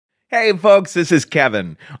Hey folks, this is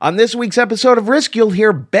Kevin. On this week's episode of Risk, you'll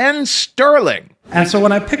hear Ben Sterling. And so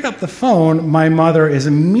when I pick up the phone, my mother is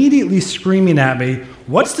immediately screaming at me,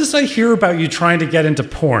 "What's this I hear about you trying to get into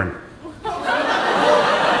porn?"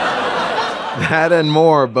 That and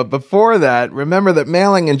more, but before that, remember that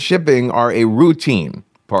mailing and shipping are a routine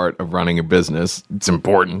part of running a business. It's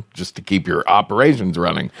important just to keep your operations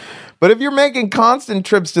running. But if you're making constant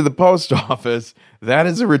trips to the post office, that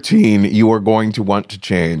is a routine you are going to want to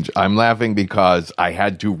change. I'm laughing because I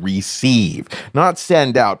had to receive, not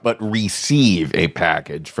send out, but receive a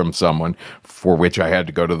package from someone for which I had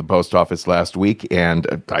to go to the post office last week,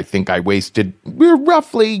 and I think I wasted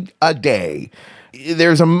roughly a day.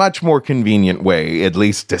 There's a much more convenient way, at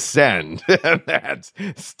least to send, and that's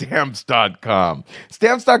Stamps.com.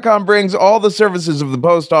 Stamps.com brings all the services of the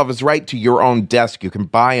post office right to your own desk. You can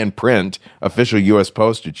buy and print official U.S.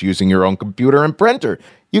 postage using your own computer and printer.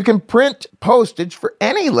 You can print postage for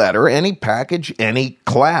any letter, any package, any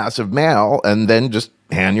class of mail, and then just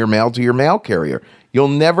hand your mail to your mail carrier. You'll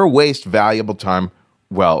never waste valuable time,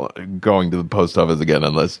 going to the post office again,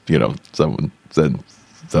 unless, someone sends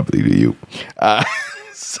something to you.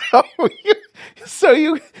 So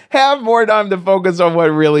you have more time to focus on what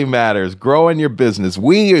really matters. Growing your business.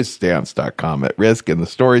 We use Stamps.com at Risk in the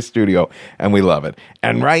Story Studio, and we love it.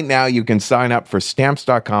 And right now you can sign up for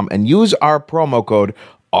Stamps.com and use our promo code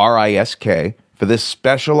RISK for this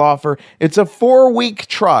special offer. It's a 4-week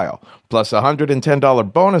trial plus a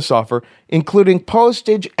 $110 bonus offer, including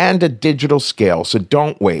postage and a digital scale. So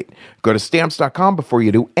don't wait. Go to Stamps.com before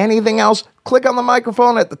you do anything else. Click on the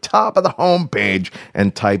microphone at the top of the home page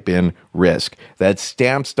and type in Risk. That's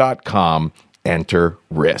Stamps.com. Enter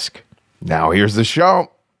Risk. Now here's the show.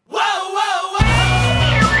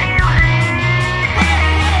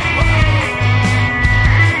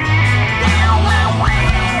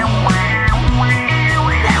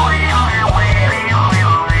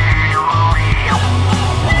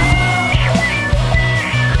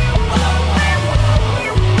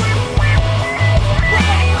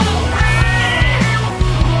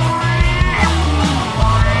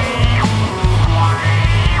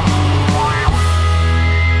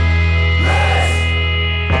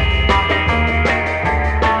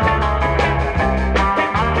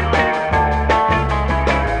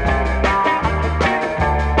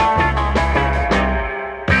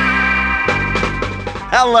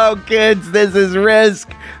 Hello, kids. This is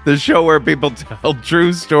Risk, the show where people tell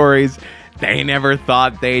true stories they never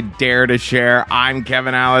thought they'd dare to share. I'm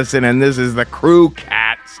Kevin Allison, and this is the crew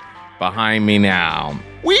cats behind me now.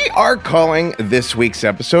 We are calling this week's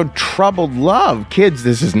episode Troubled Love. Kids,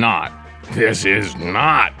 this is not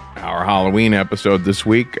our Halloween episode this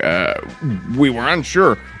week. We were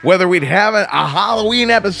unsure whether we'd have a Halloween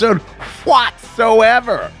episode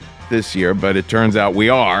whatsoever this year, but it turns out we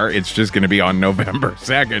are. It's just going to be on November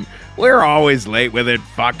 2nd. We're always late with it.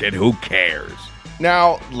 Fuck it. Who cares?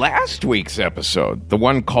 Now, last week's episode, the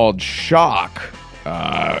one called Shock,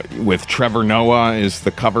 with Trevor Noah is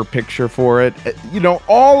the cover picture for it.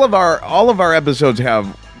 All of our episodes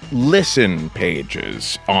have listen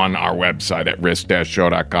pages on our website at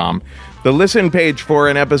risk-show.com. The listen page for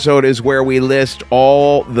an episode is where we list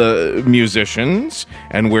all the musicians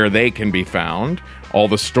and where they can be found, all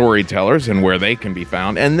the storytellers and where they can be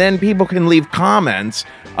found, and then people can leave comments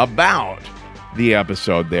about the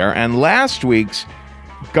episode there. And last week's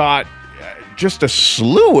got just a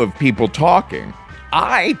slew of people talking.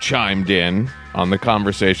 I chimed in on the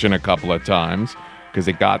conversation a couple of times because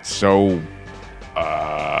it got so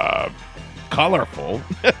colorful.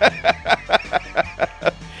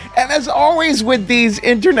 And as always with these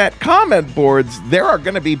internet comment boards, there are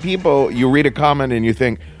going to be people, you read a comment and you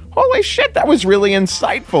think, holy shit, that was really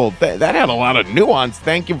insightful. That had a lot of nuance.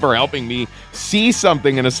 Thank you for helping me see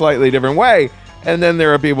something in a slightly different way. And then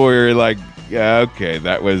there are people who are like, yeah, okay,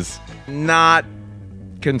 that was not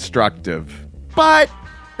constructive. But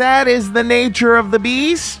that is the nature of the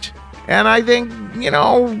beast. And I think,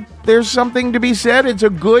 there's something to be said. It's a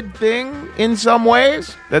good thing in some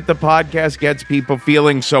ways that the podcast gets people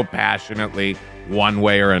feeling so passionately one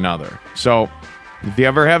way or another. So if you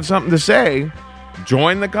ever have something to say,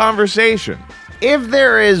 join the conversation. If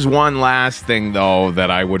there is one last thing, though,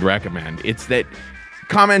 that I would recommend, it's that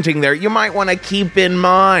commenting there, you might want to keep in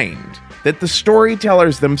mind that the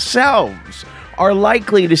storytellers themselves are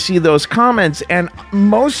likely to see those comments, and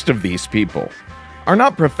most of these people are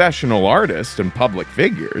not professional artists and public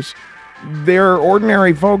figures. They're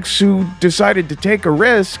ordinary folks who decided to take a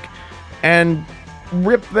risk and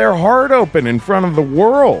rip their heart open in front of the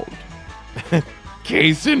world.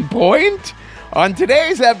 Case in point, on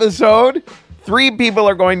today's episode, 3 people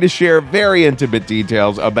are going to share very intimate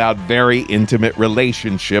details about very intimate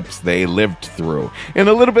relationships they lived through. In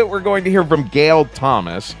a little bit, we're going to hear from Gail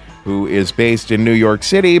Thomas, who is based in New York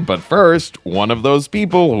City, but first, one of those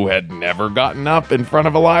people who had never gotten up in front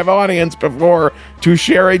of a live audience before to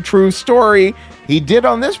share a true story. He did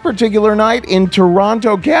on this particular night in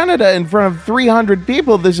Toronto, Canada, in front of 300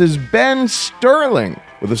 people. This is Ben Sterling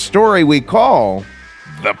with a story we call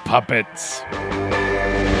The Puppets.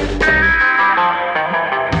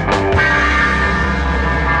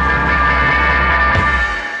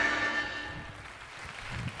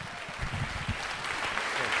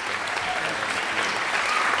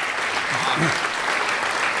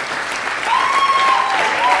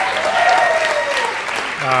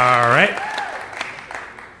 All right.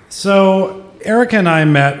 So Erica and I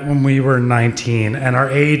met when we were 19, and our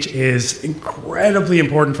age is incredibly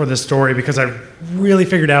important for this story because I really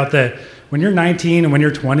figured out that when you're 19 and when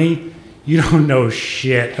you're 20, you don't know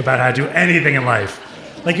shit about how to do anything in life.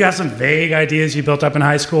 Like, you have some vague ideas you built up in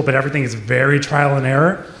high school, but everything is very trial and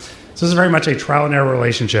error. So this is very much a trial and error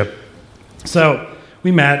relationship. So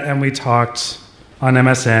we met and we talked on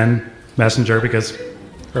MSN Messenger because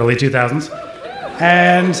early 2000s.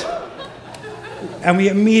 And we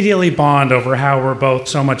immediately bond over how we're both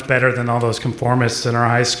so much better than all those conformists in our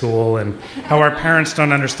high school, and how our parents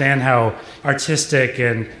don't understand how artistic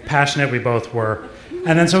and passionate we both were.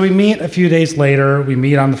 And then so we meet a few days later. We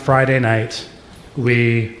meet on the Friday night.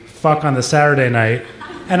 We fuck on the Saturday night.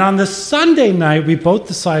 And on the Sunday night, we both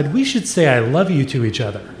decide we should say I love you to each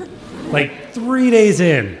other. Like 3 days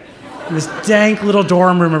in this dank little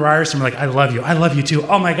dorm room at Ryerson, we're like, I love you too.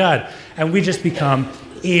 Oh my God. And we just become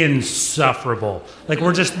insufferable. Like,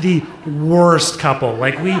 we're just the worst couple.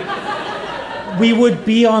 Like, we would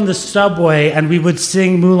be on the subway and we would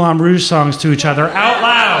sing Moulin Rouge songs to each other out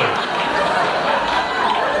loud.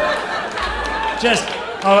 Just,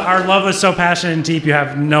 our love was so passionate and deep, you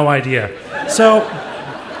have no idea. So,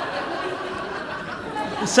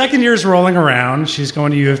 the second year's rolling around. She's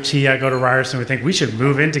going to U of T. I go to Ryerson. We think we should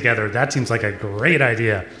move in together. That seems like a great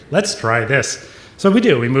idea. Let's try this. So we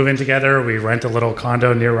do. We move in together. We rent a little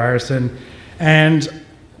condo near Ryerson. And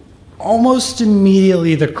almost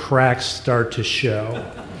immediately, the cracks start to show.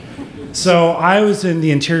 So I was in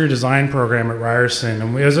the interior design program at Ryerson.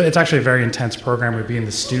 And it's actually a very intense program. We'd be in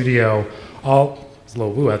the studio. There's a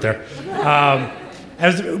little woo out there.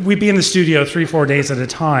 We'd be in the studio 3-4 days at a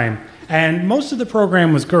time. And most of the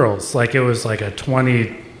program was girls. Like, it was like a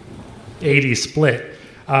 20-80 split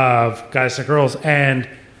of guys and girls. And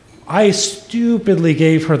I stupidly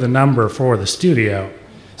gave her the number for the studio.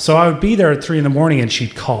 So I would be there at 3 a.m. and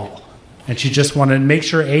she'd call. And she just wanted to make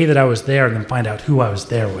sure, A, that I was there, and then find out who I was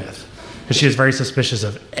there with. Because she was very suspicious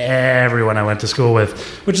of everyone I went to school with.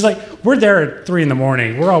 Which is like, we're there at 3 a.m.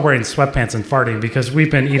 We're all wearing sweatpants and farting because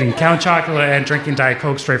we've been eating Count Chocula and drinking Diet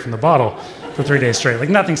Coke straight from the bottle for 3 days straight. Like,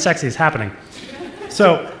 nothing sexy is happening.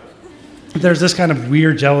 So there's this kind of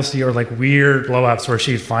weird jealousy or like weird blow-ups where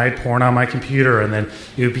she'd find porn on my computer, and then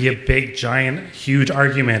it would be a big, giant, huge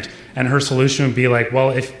argument. And her solution would be like,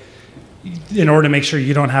 well, if in order to make sure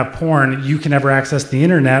you don't have porn, you can never access the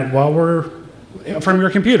internet while we're from your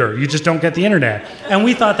computer. You just don't get the internet. And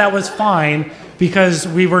we thought that was fine because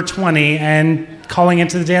we were 20 and calling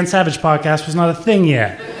into the Dan Savage podcast was not a thing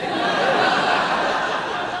yet.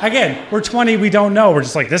 Again, we're 20, we don't know. We're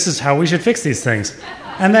just like, this is how we should fix these things.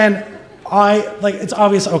 And then it's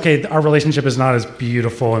obvious, okay, our relationship is not as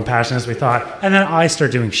beautiful and passionate as we thought. And then I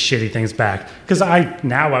start doing shitty things back. Because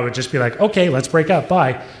I would just be like, okay, let's break up,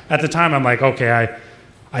 bye. At the time, I'm like, okay,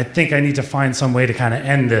 I think I need to find some way to kind of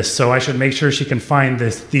end this. So I should make sure she can find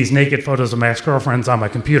these naked photos of my ex-girlfriends on my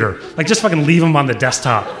computer. Like, just fucking leave them on the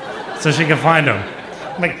desktop so she can find them.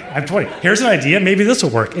 Like, I'm 20. Here's an idea. Maybe this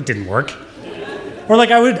will work. It didn't work. Or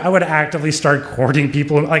like I would actively start courting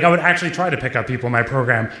people. Like, I would actually try to pick up people in my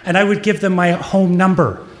program, and I would give them my home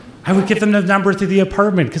number. I would give them the number to the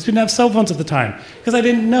apartment because we didn't have cell phones at the time. Because I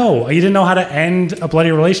didn't know. You didn't know how to end a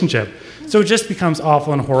bloody relationship. So it just becomes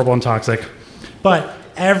awful and horrible and toxic. But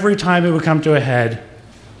every time it would come to a head,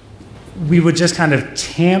 we would just kind of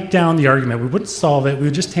tamp down the argument. We wouldn't solve it. We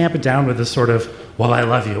would just tamp it down with this sort of, well, I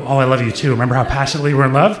love you. Oh, I love you too. Remember how passionately we're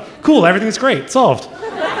in love? Cool, everything's great. Solved.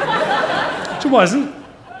 Which it wasn't.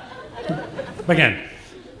 But again,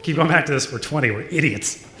 keep going back to this. We're 20. We're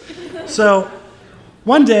idiots. So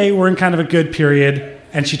one day, we're in kind of a good period,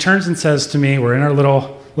 and she turns and says to me, we're in our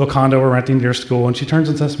little condo we're renting near school, and she turns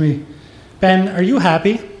and says to me, Ben, are you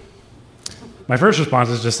happy? My first response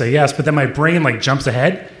is just say yes, but then my brain like jumps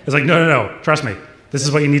ahead. It's like, no, trust me. This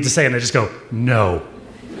is what you need to say. And I just go, no.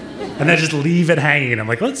 And then just leave it hanging. I'm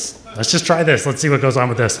like, let's just try this. Let's see what goes on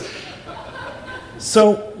with this.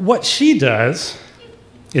 So what she does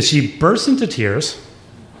is she bursts into tears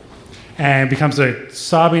and becomes a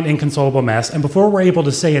sobbing, inconsolable mess. And before we're able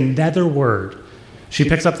to say another word, she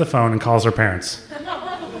picks up the phone and calls her parents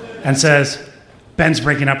and says, "Ben's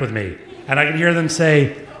breaking up with me." And I can hear them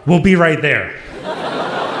say, "We'll be right there."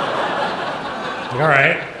 All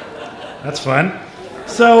right, that's fun.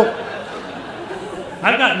 So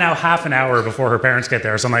I've got now half an hour before her parents get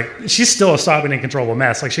there. So I'm like, she's still a sobbing, incontrollable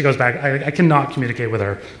mess. Like she goes back, I cannot communicate with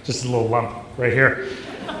her. Just a little lump right here.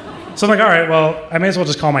 So I'm like, all right, well, I may as well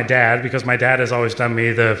just call my dad because my dad has always done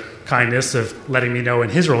me the kindness of letting me know when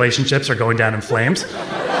his relationships are going down in flames.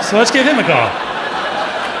 So let's give him a call.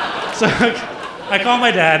 So I call my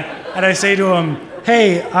dad and I say to him,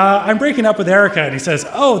 "Hey, I'm breaking up with Erica." And he says,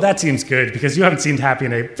 "Oh, that seems good because you haven't seemed happy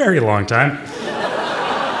in a very long time."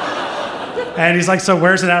 And he's like, "So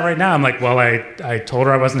where's it at right now?" I'm like, "Well, I told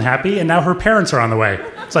her I wasn't happy and now her parents are on the way."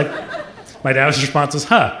 It's like, my dad's response is,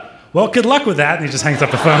 "Well, good luck with that." And he just hangs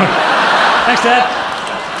up the phone. Thanks, Dad.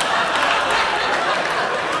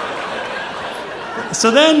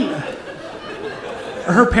 So then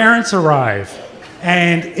her parents arrive.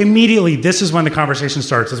 And immediately, this is when the conversation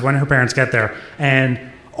starts, is when her parents get there. And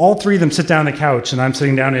all three of them sit down on the couch, and I'm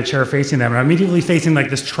sitting down in a chair facing them. And I'm immediately facing like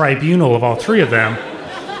this tribunal of all three of them.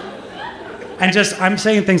 And I'm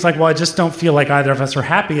saying things like, "Well, I just don't feel like either of us are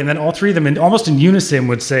happy." And then all three of them, almost in unison,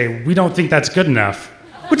 would say, "We don't think that's good enough."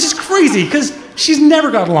 Which is crazy, because she's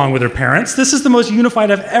never got along with her parents. This is the most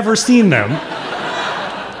unified I've ever seen them.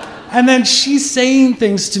 And then she's saying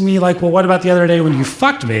things to me like, "Well, what about the other day when you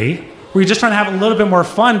fucked me? Were you just trying to have a little bit more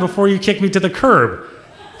fun before you kicked me to the curb?"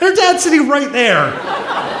 And her dad's sitting right there.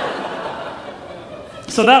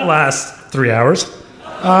 So that lasts 3 hours.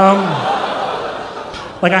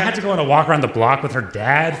 Like I had to go on a walk around the block with her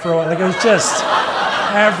dad for a while. Like it was just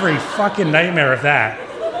every fucking nightmare of that.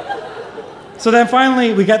 So then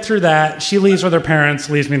finally we get through that. She leaves with her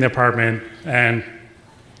parents, leaves me in the apartment, and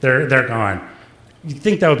they're gone. You'd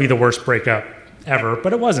think that would be the worst breakup ever,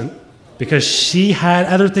 but it wasn't. Because she had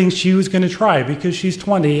other things she was going to try because she's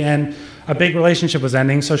 20 and a big relationship was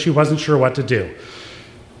ending, so she wasn't sure what to do.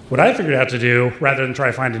 What I figured out to do, rather than try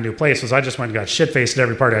to find a new place, was I just went and got shit-faced at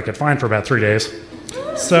every party I could find for about 3 days.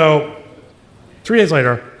 So 3 days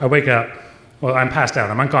later, I wake up. Well, I'm passed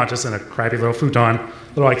out. I'm unconscious in a crappy little futon,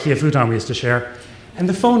 little IKEA futon we used to share. And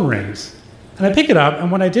the phone rings. And I pick it up,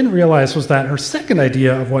 and what I didn't realize was that her second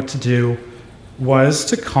idea of what to do was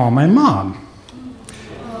to call my mom.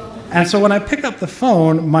 And so when I pick up the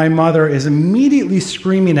phone, my mother is immediately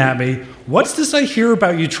screaming at me, "What's this I hear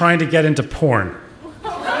about you trying to get into porn?"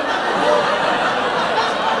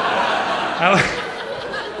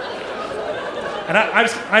 And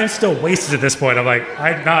I'm still wasted at this point. I'm like,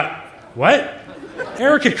 I'm not, what?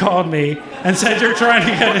 Erica called me and said, "You're trying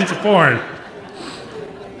to get into porn."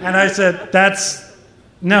 And I said, that's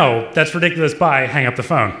ridiculous, bye, hang up the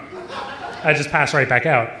phone. I just passed right back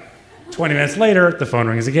out. 20 minutes later, the phone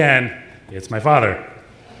rings again. It's my father.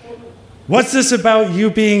 "What's this about you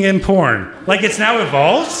being in porn?" Like, it's now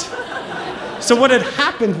evolved? So what had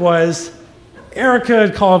happened was Erica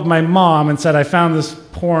had called my mom and said, "I found this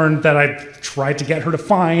porn that I tried to get her to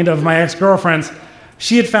find of my ex-girlfriends."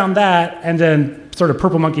 She had found that and then sort of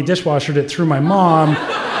purple monkey dishwashered it through my mom,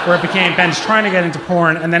 where it became Ben's trying to get into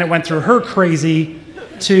porn, and then it went through her crazy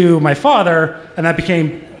to my father, and that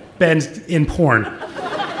became Ben's in porn.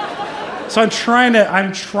 So I'm trying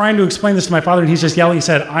to explain this to my father, and he's just yelling. He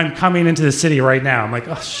said, "I'm coming into the city right now." I'm like,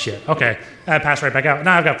 oh, shit, okay. I passed right back out.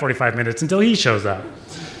 Now I've got 45 minutes until he shows up.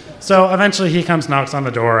 So eventually he comes, knocks on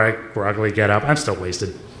the door. I groggily get up. I'm still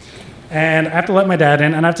wasted. And I have to let my dad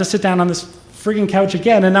in, and I have to sit down on this freaking couch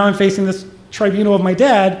again, and now I'm facing this tribunal of my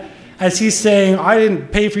dad as he's saying, "I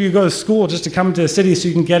didn't pay for you to go to school just to come to the city so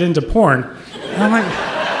you can get into porn." And I'm like,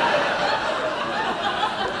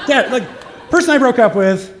 Dad, like, person I broke up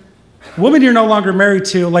with, woman you're no longer married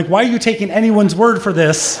to, like, why are you taking anyone's word for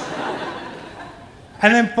this?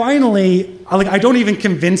 And then finally, I don't even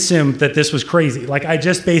convince him that this was crazy. Like, I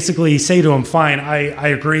just basically say to him, "Fine, I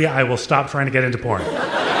agree, I will stop trying to get into porn."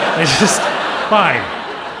 It's just, fine.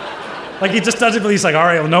 Like, he just doesn't believe. He's like, "All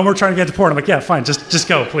right, well, no more trying to get into porn." I'm like, "Yeah, fine, just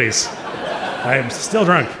go, please. I am still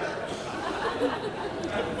drunk."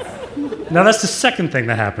 Now, that's the second thing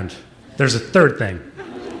that happened. There's a third thing.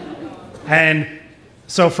 And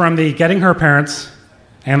so from the getting her parents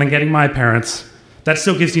and then getting my parents, that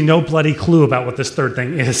still gives you no bloody clue about what this third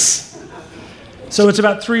thing is. So it's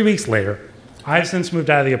about 3 weeks later. I've since moved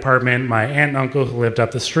out of the apartment. My aunt and uncle who lived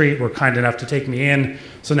up the street were kind enough to take me in.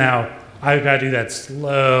 So now I've got to do that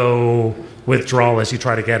slow withdrawal as you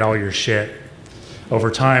try to get all your shit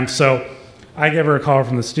over time. So I give her a call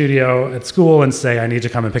from the studio at school and say, I need to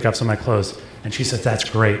come and pick up some of my clothes. And she says, that's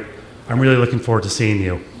great. I'm really looking forward to seeing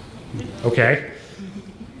you. Okay.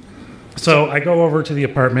 So I go over to the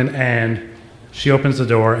apartment and she opens the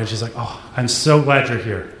door and she's like, oh, I'm so glad you're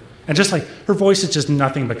here. And just like, her voice is just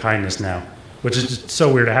nothing but kindness now, which is just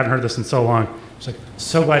so weird. I haven't heard this in so long. She's like,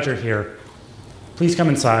 so glad you're here. Please come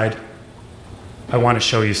inside. I want to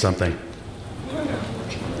show you something.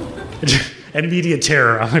 Immediate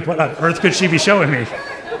terror. I'm like, what on earth could she be showing me?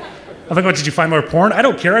 I'm like, what, did you find more porn? I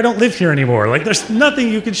don't care. I don't live here anymore. Like, there's nothing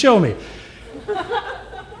you can show me.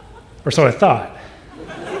 Or so I thought.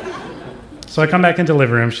 So I come back into the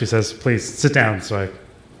living room. She says, please, sit down. So I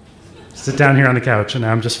sit down here on the couch, and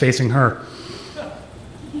now I'm just facing her.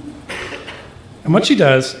 And what she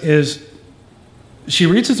does is she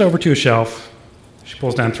reaches over to a shelf. She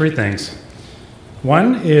pulls down 3 things.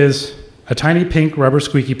 One is a tiny pink rubber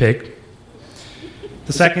squeaky pig.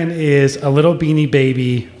 The second is a little beanie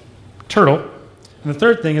baby turtle. And the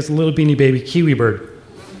third thing is a little beanie baby kiwi bird.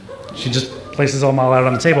 She just places them all out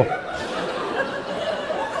on the table.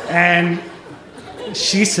 And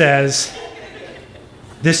she says,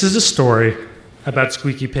 this is a story about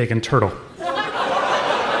Squeaky Pig and Turtle.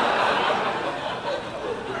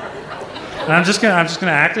 And I'm just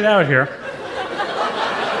gonna act it out here.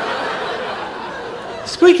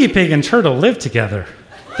 Squeaky Pig and Turtle live together.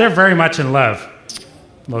 They're very much in love.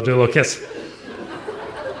 They'll do a little kiss.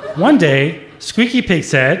 One day, Squeaky Pig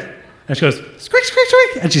said, and she goes, squeak, squeak,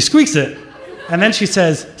 squeak, and she squeaks it. And then she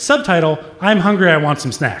says, subtitle, I'm hungry, I want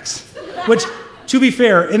some snacks. Which, to be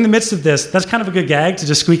fair, in the midst of this, that's kind of a good gag to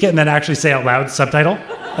just squeak it and then actually say out loud, subtitle,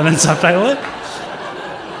 and then subtitle it.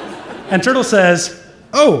 And Turtle says,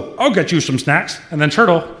 oh, I'll get you some snacks. And then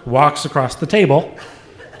Turtle walks across the table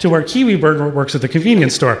to where Kiwi Bird works at the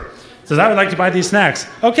convenience store. Says, I would like to buy these snacks.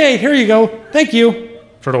 Okay, here you go. Thank you.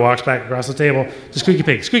 Turtle walks back across the table to Squeaky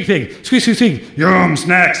Pig. Squeaky Pig, squeak, squeak, squeak. Yum,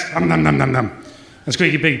 snacks. Nom, nom, nom, nom, nom. And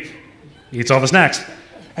Squeaky Pig eats all the snacks.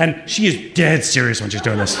 And she is dead serious when she's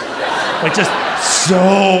doing this. Like, just so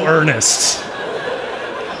earnest.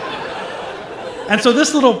 And so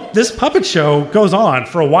this puppet show goes on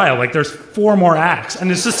for a while. Like, there's 4 more acts,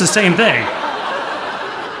 and it's just the same thing.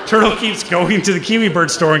 Turtle keeps going to the Kiwi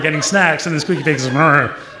Bird store and getting snacks, and then Squeaky Pig says,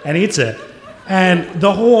 and eats it. And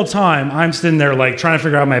the whole time, I'm sitting there, like, trying to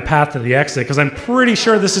figure out my path to the exit, because I'm pretty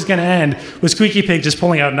sure this is going to end with Squeaky Pig just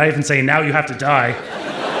pulling out a knife and saying, now you have to die.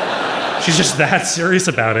 She's just that serious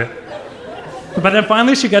about it. But then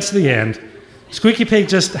finally she gets to the end. Squeaky Pig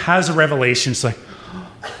just has a revelation. She's like,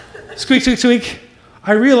 squeak, squeak, squeak.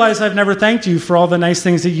 I realize I've never thanked you for all the nice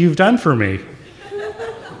things that you've done for me.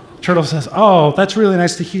 Turtle says, oh, that's really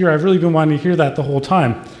nice to hear. I've really been wanting to hear that the whole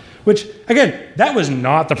time. Which, again, that was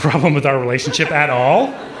not the problem with our relationship at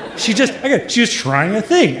all. She was trying a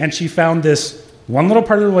thing. And she found this one little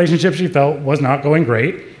part of the relationship she felt was not going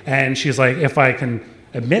great. And she's like, if I can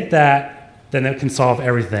admit that, then it can solve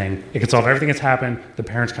everything. It can solve everything that's happened. The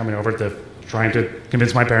parents coming over to trying to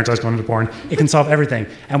convince my parents I was going to porn. It can solve everything.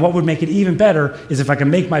 And what would make it even better is if I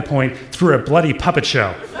can make my point through a bloody puppet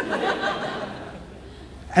show.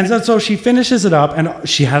 And so she finishes it up, and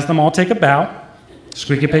she has them all take a bow.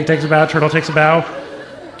 Squeaky Pig takes a bow, Turtle takes a bow,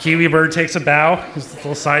 Kiwi Bird takes a bow, his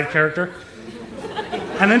little side character.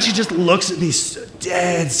 And then she just looks at me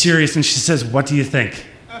dead serious, and she says, what do you think?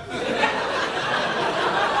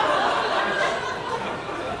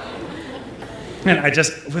 And I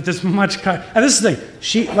just, with this much, and this is the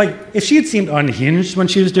thing, if she had seemed unhinged when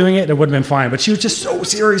she was doing it, it would have been fine. But she was just so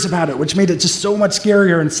serious about it, which made it just so much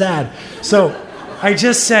scarier and sad. So I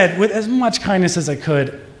just said, with as much kindness as I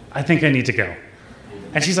could, I think I need to go.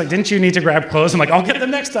 And she's like, didn't you need to grab clothes? I'm like, I'll get them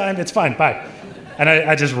next time. It's fine, bye. And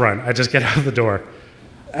I just run. I just get out of the door.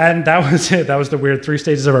 And that was it. That was the weird 3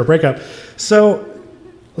 stages of our breakup. So,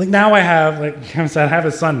 now I have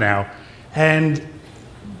a son now. And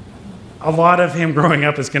a lot of him growing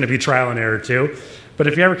up is going to be trial and error too. But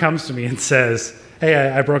if he ever comes to me and says, hey,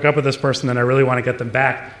 I broke up with this person and I really want to get them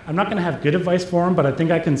back, I'm not going to have good advice for him, but I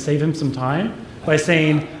think I can save him some time by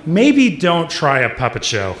saying, maybe don't try a puppet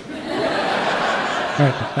show. All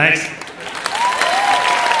right, thanks.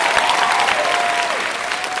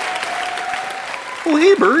 Oh,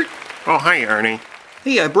 hey, Bert. Oh, hi, Ernie.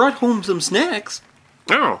 Hey, I brought home some snacks.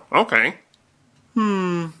 Oh, okay.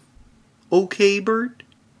 Okay, Bert?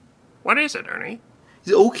 What is it, Ernie?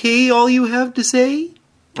 Is okay all you have to say?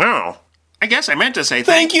 Oh, I guess I meant to say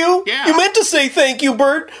Thank you? Yeah. You meant to say thank you,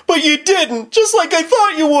 Bert, but you didn't, just like I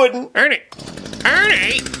thought you wouldn't. Ernie,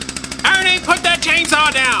 put that chainsaw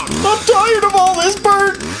down! I'm tired of all this,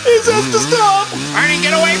 Bert. It has to stop. Ernie,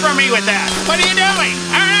 get away from me with that! What are you doing?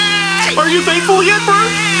 Ernie! Are you thankful yet, Bert?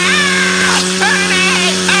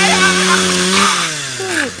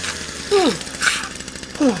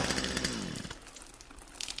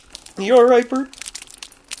 You alright, Bert?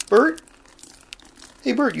 Bert?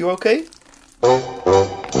 Hey, Bert, you okay? Bert?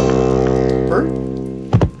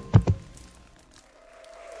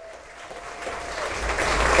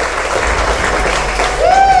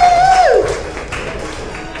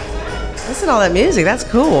 Listen to all that music. That's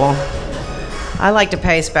cool. I like to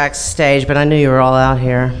pace backstage, but I knew you were all out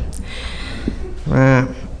here.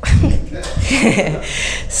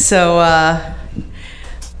 So,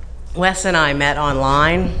 Wes and I met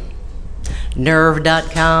online,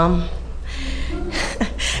 nerve.com.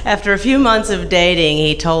 After a few months of dating,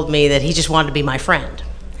 he told me that he just wanted to be my friend.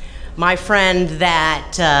 My friend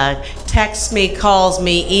that texts me, calls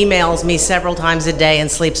me, emails me several times a day,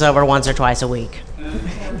 and sleeps over once or twice a week.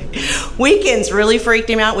 Weekends really freaked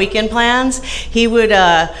him out, weekend plans. He would,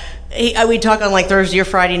 we'd talk on like Thursday or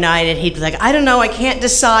Friday night, and he'd be like, I don't know, I can't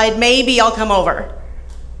decide, maybe I'll come over.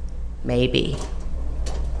 Maybe.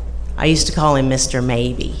 I used to call him Mr.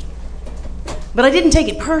 Maybe. But I didn't take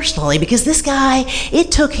it personally, because this guy,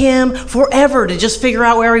 it took him forever to just figure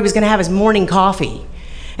out where he was going to have his morning coffee.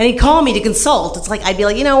 And he'd call me to consult. It's like, I'd be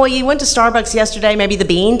like, you know, well, you went to Starbucks yesterday, maybe the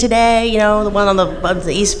Bean today, you know, the one on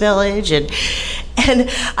the East Village. And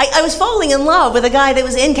I was falling in love with a guy that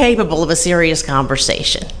was incapable of a serious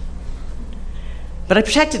conversation. But I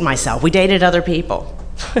protected myself. We dated other people.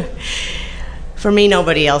 For me,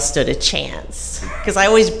 nobody else stood a chance, because I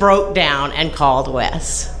always broke down and called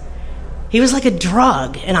Wes. He was like a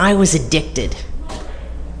drug, and I was addicted.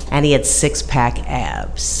 And he had six-pack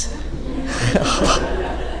abs.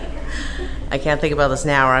 I can't think about this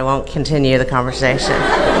now, or I won't continue the conversation.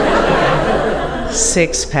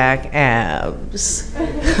 Six-pack abs.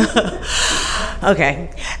 Okay.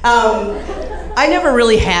 I never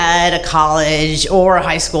really had a college or a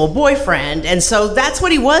high school boyfriend, and so that's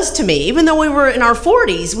what he was to me. Even though we were in our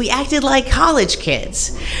 40s, we acted like college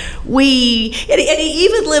kids. He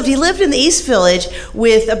lived in the East Village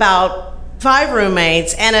with about 5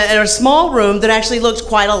 roommates and a small room that actually looked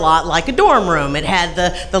quite a lot like a dorm room. It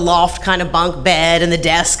had the loft kind of bunk bed and the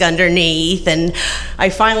desk underneath, and I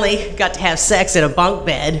finally got to have sex in a bunk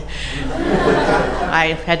bed.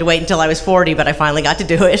 I had to wait until I was 40, but I finally got to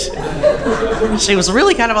do it. It was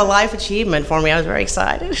really kind of a life achievement for me. I was very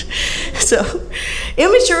excited. So,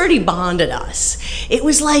 immaturity bonded us. It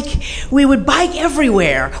was like we would bike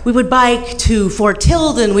everywhere. We would bike to Fort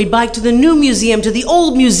Tilden, we'd bike to the new museum, to the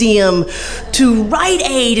old museum, to Rite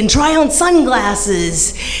Aid and try on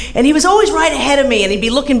sunglasses. And he was always right ahead of me, and he'd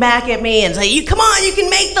be looking back at me and say, "You come on, you can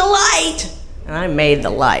make the light." And I made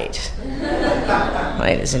the light.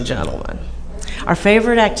 Ladies and gentlemen, our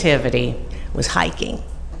favorite activity was hiking.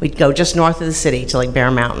 We'd go just north of the city to like Bear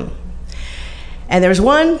Mountain. And there was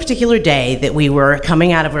one particular day that we were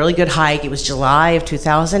coming out of a really good hike. It was July of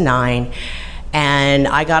 2009. And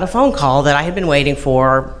I got a phone call that I had been waiting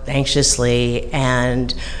for anxiously.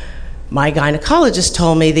 And my gynecologist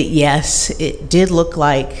told me that yes, it did look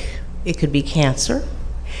like it could be cancer,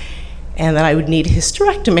 and that I would need a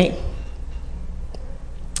hysterectomy.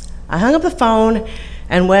 I hung up the phone,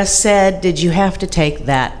 and Wes said, "Did you have to take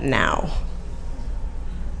that now?"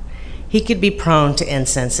 He could be prone to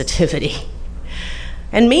insensitivity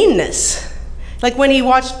and meanness, like when he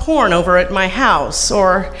watched porn over at my house,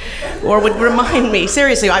 or would remind me,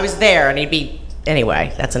 seriously, I was there, and he'd be,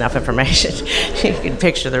 anyway, that's enough information. You can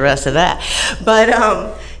picture the rest of that. But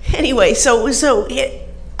anyway, so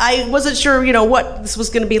I wasn't sure, what this was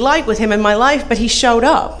going to be like with him in my life, but he showed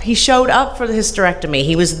up. He showed up for the hysterectomy.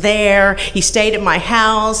 He was there. He stayed at my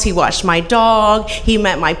house. He watched my dog. He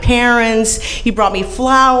met my parents. He brought me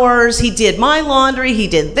flowers. He did my laundry. He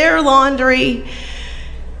did their laundry.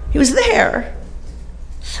 He was there.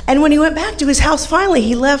 And when he went back to his house, finally,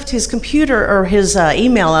 he left his computer or his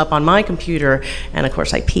email up on my computer, and of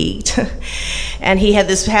course I peeked. And he had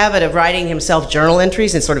this habit of writing himself journal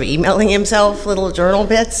entries and sort of emailing himself little journal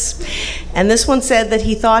bits. And this one said that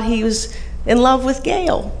he thought he was in love with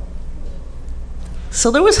Gail.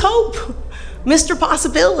 So there was hope. Mr.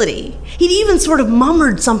 Possibility. He'd even sort of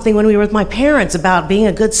murmured something when we were with my parents about being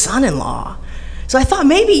a good son-in-law. So I thought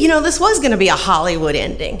maybe, this was going to be a Hollywood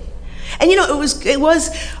ending. And it was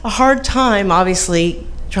a hard time, obviously,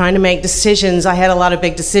 trying to make decisions. I had a lot of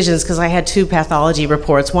big decisions because I had 2 pathology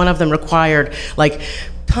reports. One of them required like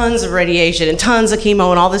tons of radiation and tons of chemo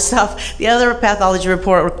and all this stuff. The other pathology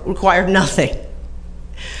report required nothing.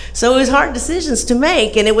 So it was hard decisions to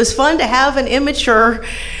make, and it was fun to have an immature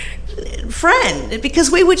friend,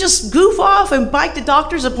 because we would just goof off and bike to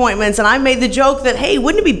doctor's appointments, and I made the joke that, hey,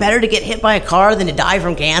 wouldn't it be better to get hit by a car than to die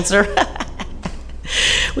from cancer?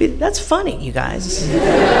 That's funny, you guys.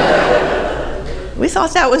 We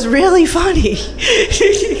thought that was really funny.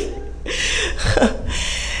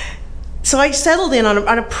 So I settled in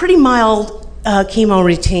on a pretty mild chemo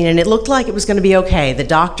routine, and it looked like it was going to be okay. The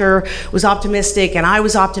doctor was optimistic, and I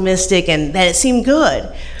was optimistic, and that it seemed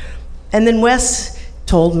good. And then Wes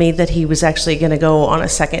told me that he was actually going to go on a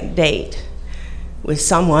second date with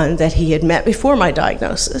someone that he had met before my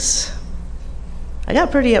diagnosis. I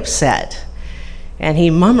got pretty upset. And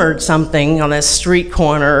he murmured something on a street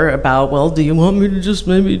corner about, well, do you want me to just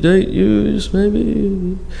maybe date you? Just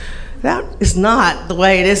maybe. That is not the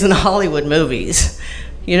way it is in Hollywood movies.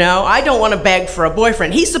 You know, I don't want to beg for a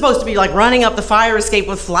boyfriend. He's supposed to be like running up the fire escape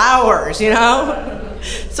with flowers, you know?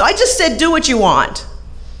 So I just said, do what you want.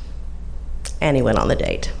 And he went on the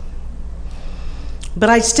date. But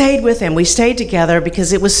I stayed with him. We stayed together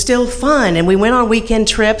because it was still fun. And we went on weekend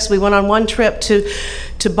trips. We went on one trip to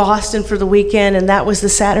Boston for the weekend, and that was the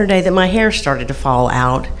Saturday that my hair started to fall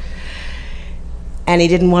out. And he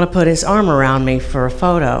didn't want to put his arm around me for a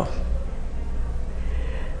photo.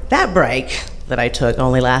 That break that I took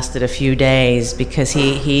only lasted a few days because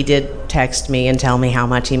he did text me and tell me how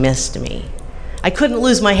much he missed me. I couldn't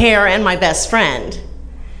lose my hair and my best friend.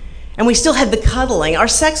 And we still had the cuddling. Our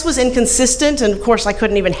sex was inconsistent, and of course I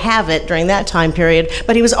couldn't even have it during that time period,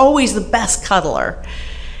 but he was always the best cuddler.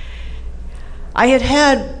 I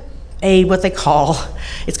had what they call,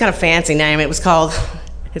 it's kind of a fancy name, it's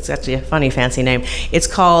actually a funny fancy name. It's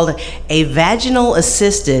called a vaginal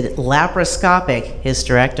assisted laparoscopic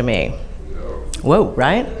hysterectomy. Whoa,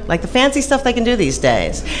 right? Like the fancy stuff they can do these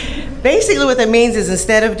days. Basically what that means is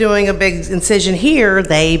instead of doing a big incision here,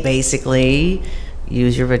 they basically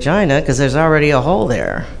use your vagina because there's already a hole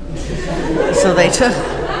there. So they took,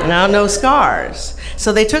 now no scars.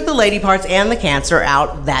 So they took the lady parts and the cancer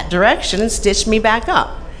out that direction and stitched me back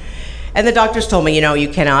up. And the doctors told me, you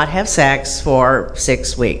cannot have sex for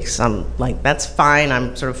 6 weeks. I'm like, that's fine.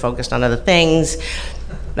 I'm sort of focused on other things.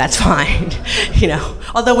 That's fine,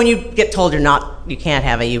 Although when you get told you can't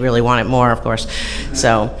have it, you really want it more, of course.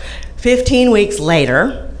 So 15 weeks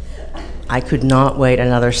later, I could not wait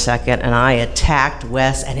another second, and I attacked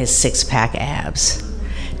Wes and his six-pack abs.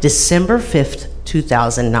 December 5th,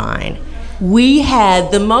 2009. We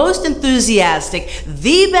had the most enthusiastic,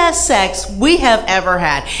 the best sex we have ever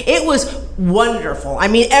had. It was wonderful. I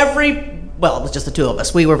mean, it was just the two of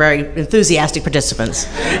us. We were very enthusiastic participants.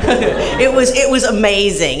 It was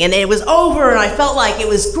amazing, and it was over, and I felt like it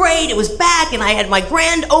was great. It was back, and I had my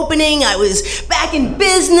grand opening. I was back in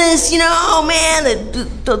business, oh man,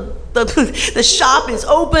 the shop is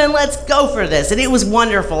open, let's go for this. And it was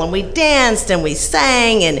wonderful, and we danced and we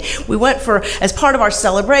sang, and we went as part of our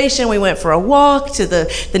celebration, we went for a walk to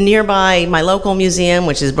the nearby, my local museum,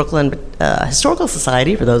 which is Brooklyn Historical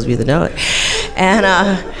Society, for those of you that know it. And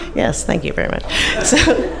yes, thank you very much.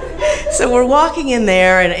 So we're walking in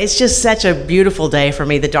there, and it's just such a beautiful day for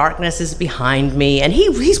me. The darkness is behind me, and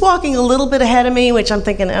he's walking a little bit ahead of me, which I'm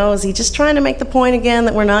thinking, oh, is he just trying to make the point again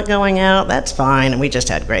that we're not going out? That's fine, and we just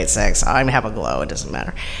had great sex. I have a glow, it doesn't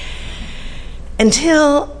matter.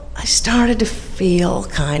 Until I started to feel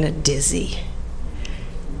kind of dizzy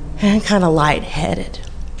and kind of lightheaded.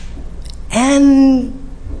 And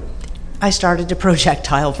I started to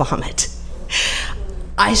projectile vomit.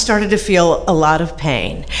 I started to feel a lot of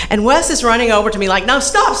pain. And Wes is running over to me like, no,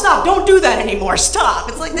 stop, don't do that anymore, stop.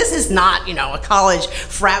 It's like, this is not, a college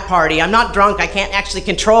frat party. I'm not drunk, I can't actually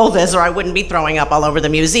control this, or I wouldn't be throwing up all over the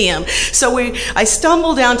museum. So I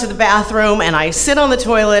stumble down to the bathroom, and I sit on the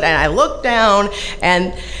toilet, and I look down,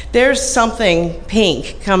 and there's something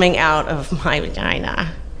pink coming out of my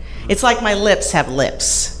vagina. It's like my lips have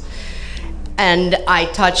lips. And I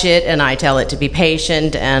touch it, and I tell it to be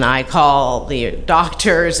patient, and I call the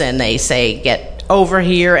doctors, and they say, get over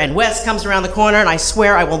here. And Wes comes around the corner, and I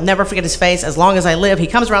swear I will never forget his face as long as I live. He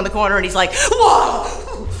comes around the corner, and he's like,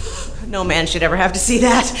 whoa! No man should ever have to see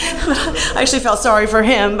that. I actually felt sorry for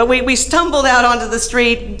him. But we stumbled out onto the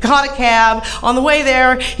street, got a cab. On the way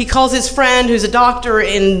there, he calls his friend, who's a doctor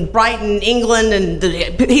in Brighton, England, and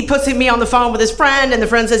he puts me on the phone with his friend, and the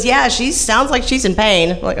friend says, yeah, she sounds like she's in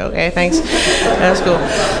pain. I'm like, okay, thanks. That's cool.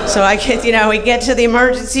 So I get, we get to the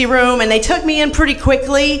emergency room, and they took me in pretty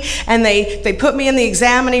quickly, and they put me in the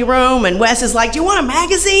examining room, and Wes is like, do you want a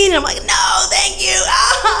magazine? And I'm like, no, thank you.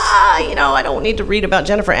 I don't need to read about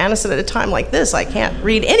Jennifer Aniston at a time like this. I can't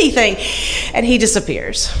read anything. And he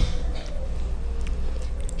disappears.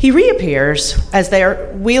 He reappears as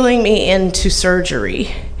they're wheeling me into surgery.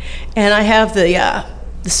 And I have the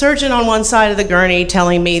the surgeon on one side of the gurney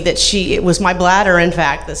telling me that it was my bladder, in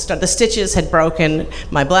fact. The stitches had broken.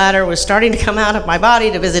 My bladder was starting to come out of my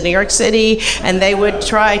body to visit New York City, and they would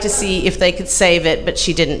try to see if they could save it, but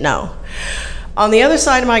she didn't know. On the other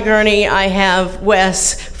side of my gurney, I have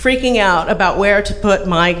Wes freaking out about where to put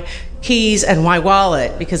my keys and my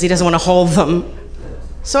wallet because he doesn't want to hold them.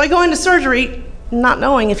 So I go into surgery not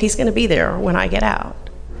knowing if he's going to be there when I get out.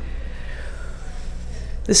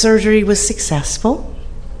 The surgery was successful.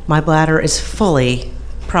 My bladder is fully,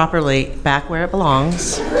 properly back where it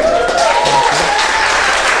belongs.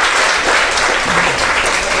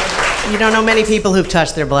 You don't know many people who've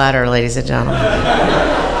touched their bladder, ladies and gentlemen.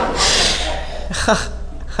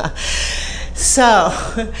 So,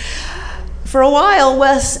 for a while,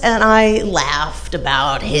 Wes and I laughed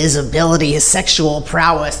about his ability, his sexual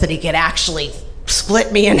prowess, that he could actually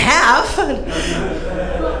split me in half.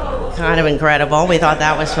 Kind of incredible. We thought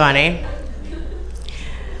that was funny.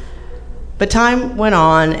 But time went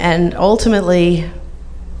on, and ultimately,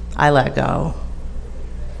 I let go.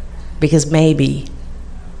 Because maybe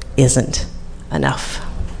isn't enough.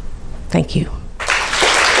 Thank you.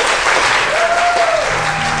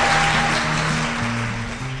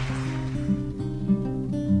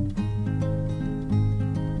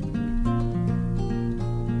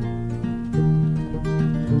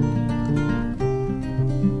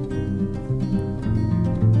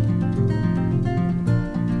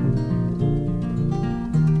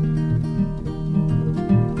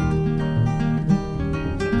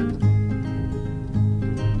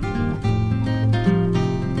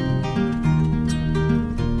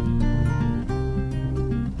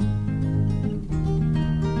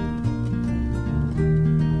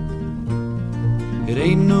 It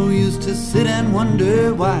ain't no use to sit and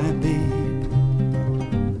wonder why, babe.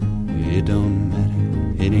 It don't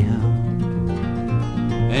matter anyhow.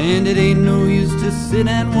 And it ain't no use to sit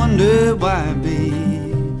and wonder why, babe.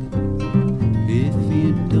 If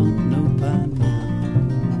you don't know by now,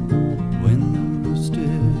 when the rooster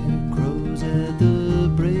crows at the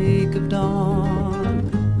break of dawn,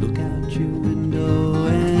 look out your window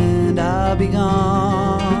and I'll be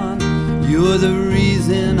gone. You're the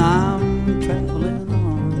reason I'm traveling on.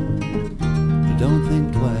 Don't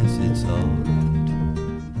think twice, it's all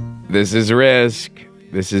right. This is Risk.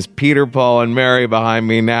 This is Peter, Paul, and Mary behind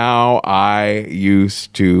me now. I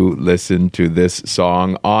used to listen to this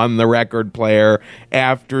song on the record player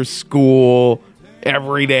after school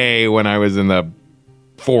every day when I was in the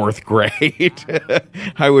 4th grade.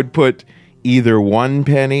 I would put either 1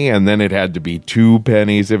 penny, and then it had to be 2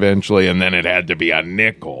 pennies eventually, and then it had to be a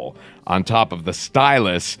nickel on top of the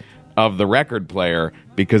stylus of the record player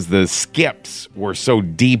because the skips were so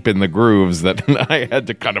deep in the grooves that I had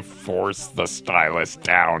to kind of force the stylus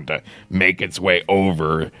down to make its way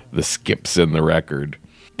over the skips in the record.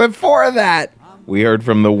 Before that, we heard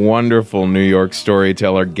from the wonderful New York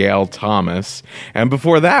storyteller Gail Thomas. And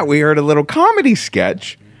before that, we heard a little comedy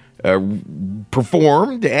sketch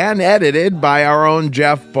performed and edited by our own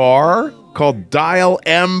Jeff Barr called Dial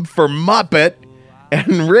M for Muppet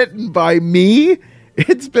and written by me.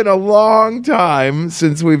 It's been a long time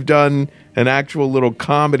since we've done an actual little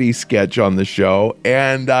comedy sketch on the show,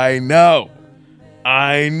 and I know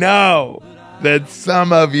that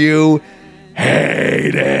some of you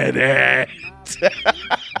hated it.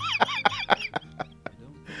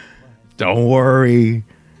 Don't worry.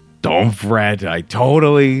 Don't fret. I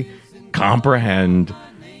totally comprehend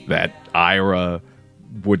that Ira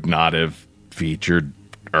would not have featured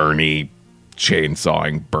Ernie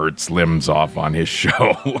chainsawing Bert's limbs off on his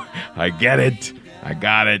show. I get it. I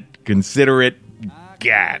got it. Consider it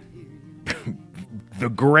Gat. The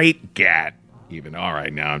Great Gat. Even. All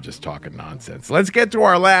right, now I'm just talking nonsense. Let's get to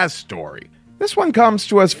our last story. This one comes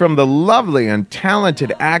to us from the lovely and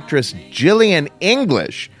talented actress Gillian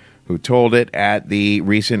English, who told it at the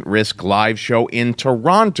recent Risk Live show in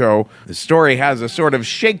Toronto. The story has a sort of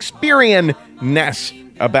Shakespearean-ness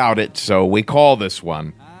about it, so we call this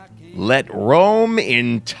one Let Rome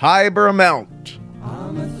in Tiber Melt.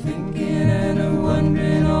 I'm a-thinking and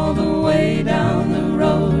a-wondering all the way down the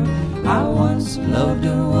road. I once loved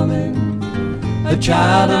a woman, a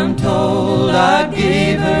child I'm told. I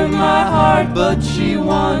gave her my heart, but she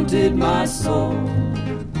wanted my soul.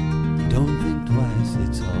 Don't think twice,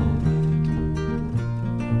 it's all right.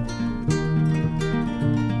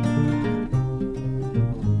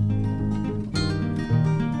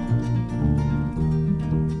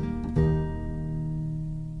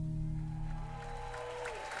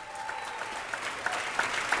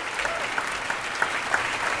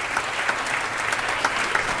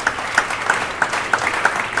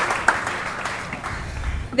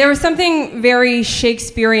 There was something very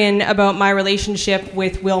Shakespearean about my relationship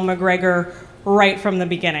with Will McGregor right from the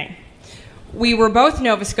beginning. We were both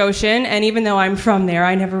Nova Scotian, and even though I'm from there,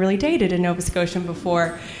 I never really dated a Nova Scotian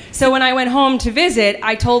before. So when I went home to visit,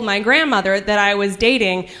 I told my grandmother that I was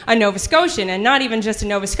dating a Nova Scotian, and not even just a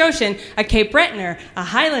Nova Scotian, a Cape Bretoner, a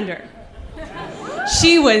Highlander.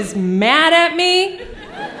 She was mad at me.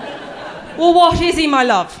 Well, what is he, my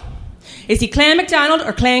love? Is he Clan MacDonald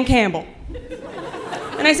or Clan Campbell?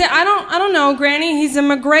 And I said, I don't know, Granny. He's a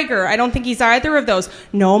McGregor. I don't think he's either of those.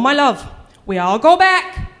 No, my love. We all go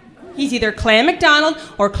back. He's either Clan MacDonald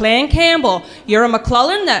or Clan Campbell. You're a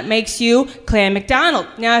McClellan, that makes you Clan MacDonald.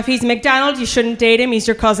 Now, if he's MacDonald, you shouldn't date him. He's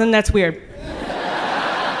your cousin. That's weird.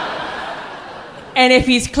 And if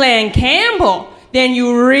he's Clan Campbell, then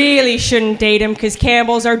you really shouldn't date him because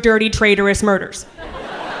Campbells are dirty, traitorous murders. And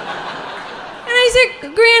I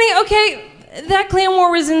said, Granny, okay, that clan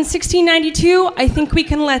war was in 1692. I think we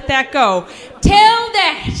can let that go. Tell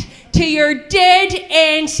that to your dead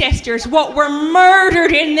ancestors, what were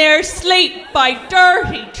murdered in their sleep by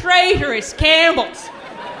dirty, traitorous Campbells.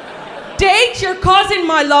 Date your cousin,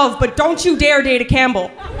 my love, but don't you dare date a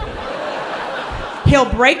Campbell.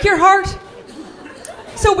 He'll break your heart.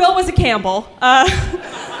 So Will was a Campbell.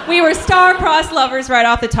 We were star-crossed lovers right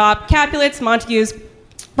off the top, Capulets, Montagues,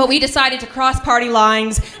 but we decided to cross party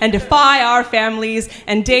lines and defy our families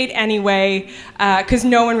and date anyway, because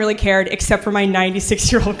no one really cared except for my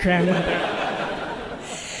 96-year-old grandmother.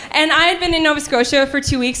 And I had been in Nova Scotia for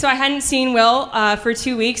 2 weeks, so I hadn't seen Will for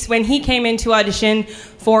 2 weeks when he came in to audition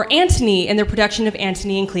for Antony in the production of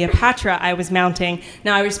Antony and Cleopatra I was mounting.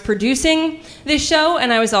 Now, I was producing this show,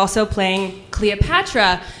 and I was also playing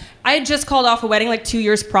Cleopatra. I had just called off a wedding like 2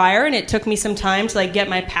 years prior, and it took me some time to get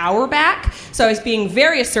my power back. So I was being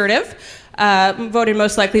very assertive, voted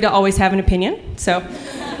most likely to always have an opinion. So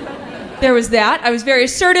there was that. I was very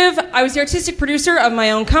assertive. I was the artistic producer of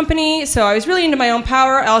my own company, so I was really into my own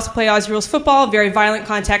power. I also play Aussie Rules football, very violent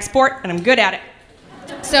contact sport, and I'm good at it.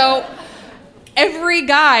 So every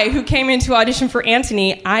guy who came in to audition for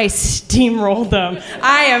Antony, I steamrolled them.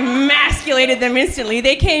 I emasculated them instantly.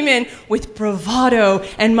 They came in with bravado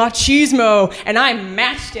and machismo, and I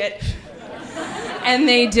matched it. And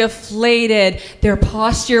they deflated. Their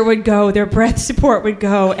posture would go, their breath support would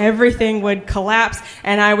go, everything would collapse,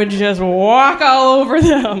 and I would just walk all over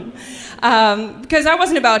them. Because I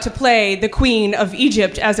wasn't about to play the Queen of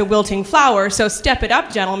Egypt as a wilting flower, so step it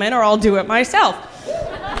up, gentlemen, or I'll do it myself.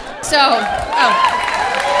 So,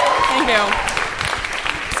 thank you.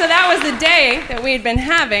 So that was the day that we'd been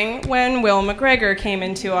having when Will McGregor came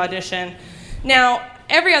into audition. Now,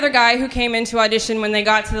 every other guy who came into audition, when they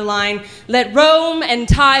got to the line, "Let Rome and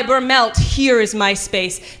Tiber melt, here is my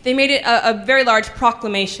space," they made it a very large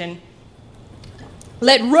proclamation.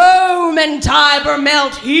 "Let Rome and Tiber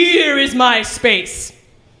melt, here is my space."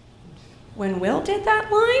 When Will did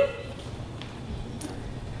that line,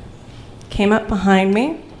 came up behind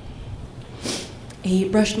me, he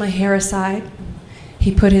brushed my hair aside,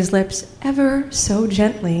 he put his lips ever so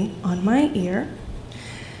gently on my ear,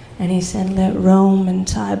 and he said, "Let Rome and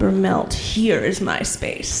Tiber melt, here is my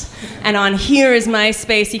space." And on "here is my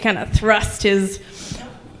space," he kind of thrust his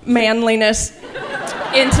manliness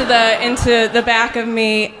into the back of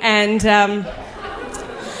me, and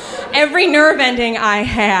every nerve ending I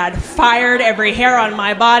had fired, every hair on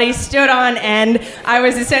my body stood on end. I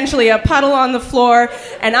was essentially a puddle on the floor,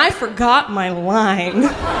 and I forgot my line.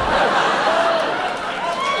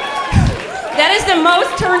 That is the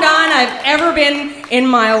most turned on I've ever been in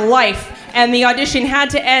my life, and the audition had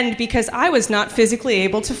to end because I was not physically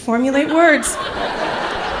able to formulate words.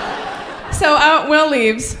 So Will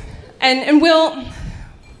leaves, and Will,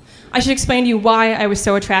 I should explain to you why I was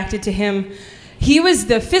so attracted to him. He was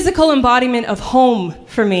the physical embodiment of home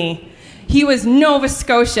for me. He was Nova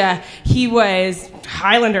Scotia. He was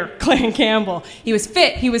Highlander, Clan Campbell. He was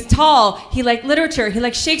fit. He was tall. He liked literature. He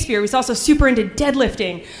liked Shakespeare. He was also super into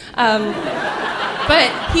deadlifting. But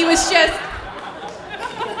he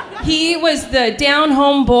was the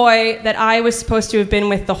down-home boy that I was supposed to have been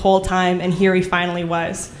with the whole time, and here he finally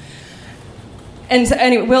was. And so,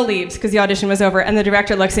 anyway, Will leaves because the audition was over, and the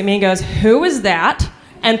director looks at me and goes, "Who was that?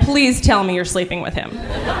 And please tell me you're sleeping with him."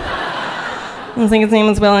 I think his name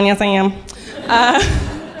is Will, and yes, I am.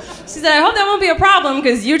 She said, "I hope that won't be a problem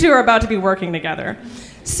because you two are about to be working together."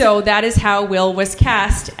 So that is how Will was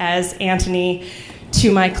cast as Antony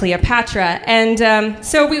to my Cleopatra. And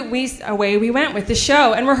so away we went with the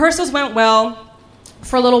show. And rehearsals went well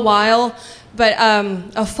for a little while, but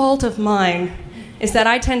a fault of mine is that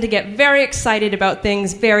I tend to get very excited about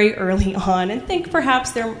things very early on and think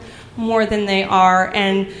perhaps they're more than they are.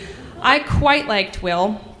 And I quite liked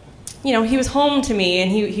Will, he was home to me,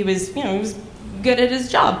 and he was good at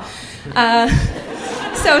his job.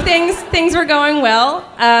 So things were going well.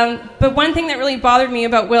 But one thing that really bothered me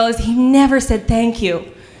about Will is he never said thank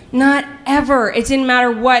you. Not ever. It didn't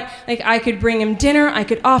matter what. Like, I could bring him dinner, I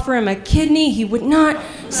could offer him a kidney. He would not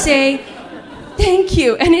say thank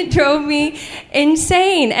you. And it drove me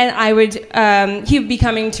insane. And he would be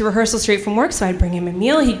coming to rehearsal straight from work, so I'd bring him a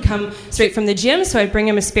meal. He'd come straight from the gym, so I'd bring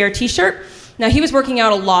him a spare t-shirt. Now, he was working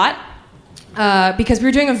out a lot because we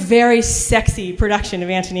were doing a very sexy production of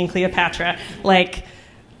Antony and Cleopatra, like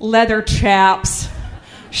leather chaps,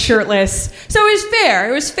 shirtless. So it was fair.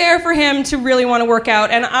 It was fair for him to really want to work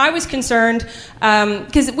out. And I was concerned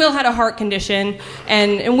because Will had a heart condition,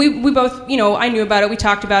 and we both, I knew about it, we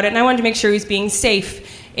talked about it, and I wanted to make sure he was being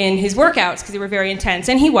safe in his workouts because they were very intense,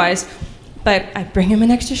 and he was. But I'd bring him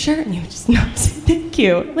an extra shirt, and he would just not say thank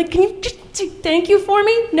you. Like, can you just say thank you for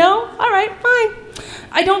me? No? All right, fine.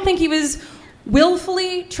 I don't think he was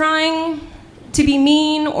willfully trying to be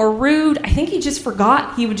mean or rude. I think he just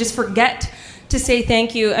forgot. He would just forget to say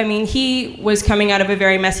thank you. I mean, he was coming out of a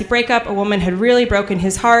very messy breakup. A woman had really broken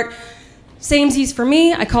his heart. Samesies for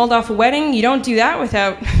me. I called off a wedding. You don't do that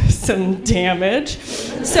without some damage.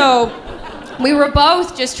 So we were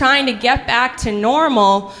both just trying to get back to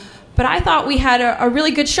normal, but I thought we had a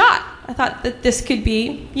really good shot. I thought that this could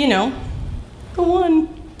be, the one.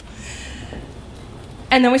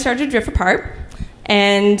 And then we started to drift apart,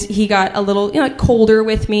 and he got a little colder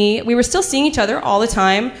with me. We were still seeing each other all the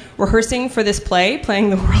time, rehearsing for this play, playing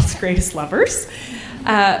The World's Greatest Lovers.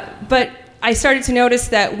 But I started to notice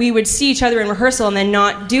that we would see each other in rehearsal and then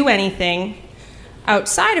not do anything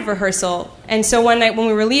outside of rehearsal. And so one night when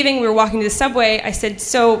we were leaving, we were walking to the subway, I said,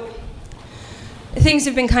 so things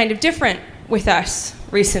have been kind of different with us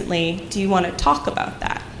recently. Do you want to talk about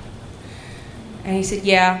that? And he said,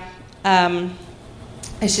 yeah.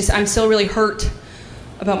 It's just, I'm still really hurt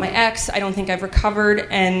about my ex. I don't think I've recovered,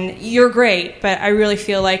 and you're great, but I really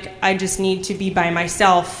feel like I just need to be by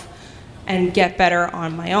myself and get better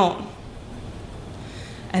on my own.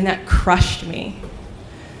 And that crushed me,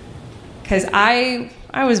 because I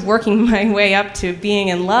was working my way up to being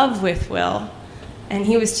in love with Will, and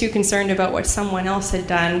he was too concerned about what someone else had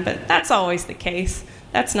done, but that's always the case.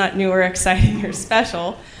 That's not new or exciting or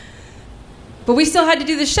special. But we still had to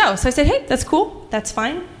do the show. So I said, hey, that's cool. That's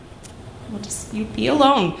fine. You be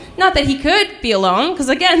alone. Not that he could be alone, because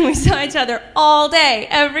again, we saw each other all day,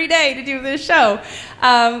 every day to do this show.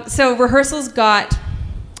 So rehearsals got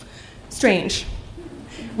strange.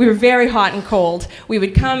 We were very hot and cold. We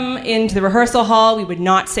would come into the rehearsal hall. We would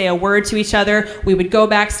not say a word to each other. We would go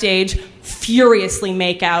backstage, furiously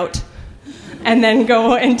make out, and then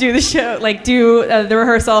go and do the show, do the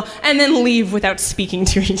rehearsal, and then leave without speaking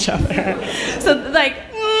to each other. So,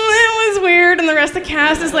 it was weird, and the rest of the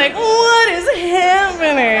cast is like, what is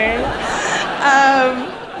happening?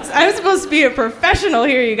 I'm supposed to be a professional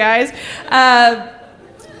here, you guys.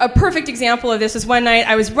 A perfect example of this was one night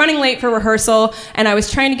I was running late for rehearsal, and I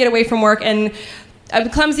was trying to get away from work, and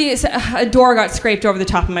a door got scraped over the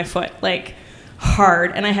top of my foot,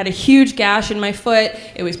 hard, and I had a huge gash in my foot.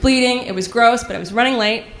 It was bleeding, it was gross, but I was running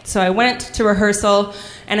late, so I went to rehearsal,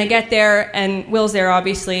 and I get there, and Will's there,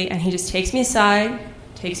 obviously, and he just takes me aside,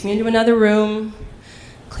 takes me into another room,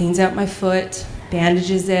 cleans out my foot,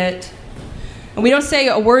 bandages it, and we don't say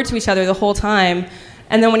a word to each other the whole time,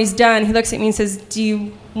 and then when he's done, he looks at me and says, do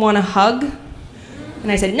you want a hug?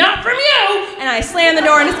 And I said, not from you, and I slammed the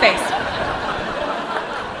door in his face.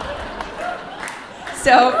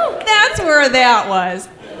 So that's where that was.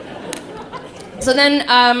 So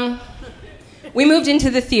then we moved into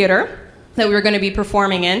the theater that we were going to be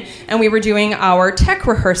performing in, and we were doing our tech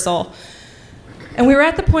rehearsal. And we were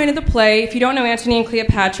at the point of the play. If you don't know Antony and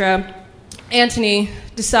Cleopatra, Antony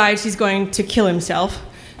decides he's going to kill himself.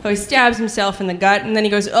 So he stabs himself in the gut, and then he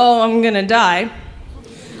goes, oh, I'm going to die.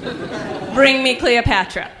 Bring me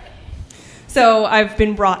Cleopatra. So I've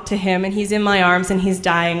been brought to him, and he's in my arms, and he's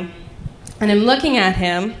dying. And I'm looking at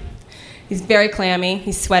him. He's very clammy.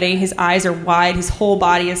 He's sweaty. His eyes are wide. His whole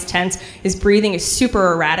body is tense. His breathing is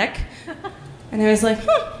super erratic. And I was like,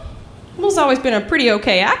 Will's always been a pretty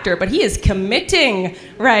okay actor, but he is committing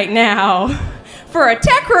right now for a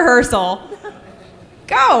tech rehearsal.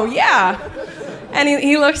 Go, yeah. And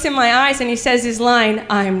he looks in my eyes and he says his line,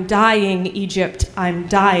 I'm dying, Egypt, I'm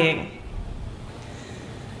dying.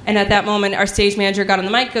 And at that moment, our stage manager got on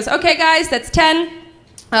the mic and goes, okay, guys, that's 10.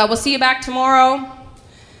 We'll see you back tomorrow.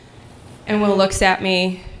 And Will looks at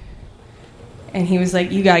me, and he was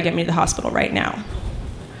like, you got to get me to the hospital right now.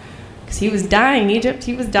 Because he was dying, Egypt,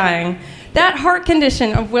 he was dying. That heart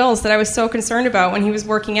condition of Will's that I was so concerned about when he was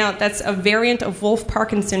working out, that's a variant of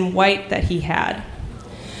Wolff-Parkinson White that he had.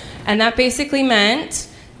 And that basically meant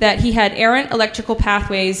that he had errant electrical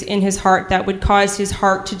pathways in his heart that would cause his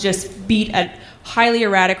heart to just beat at highly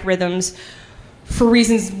erratic rhythms for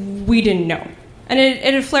reasons we didn't know. And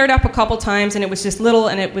it had flared up a couple times, and it was just little,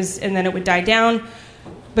 and then it would die down.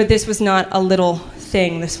 But this was not a little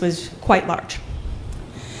thing. This was quite large.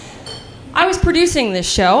 I was producing this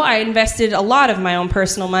show. I invested a lot of my own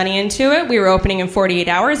personal money into it. We were opening in 48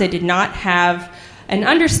 hours. I did not have an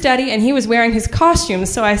understudy, and he was wearing his costume.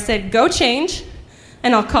 So I said, go change,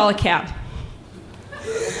 and I'll call a cab.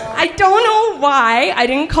 I don't know why I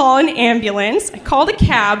didn't call an ambulance. I called a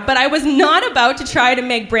cab, but I was not about to try to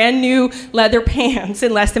make brand new leather pants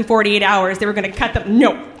in less than 48 hours. They were going to cut them.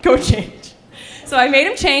 No, go change. So I made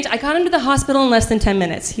him change. I got him to the hospital in less than 10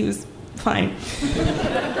 minutes. He was fine.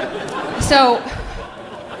 So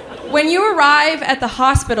when you arrive at the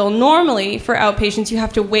hospital, normally for outpatients, you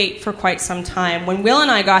have to wait for quite some time. When Will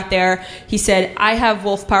and I got there, he said, I have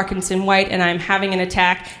Wolff-Parkinson White, and I'm having an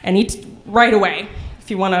attack, and eat right away. If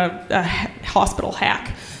you want a hospital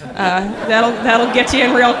hack, that'll get you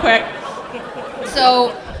in real quick.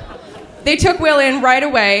 So they took Will in right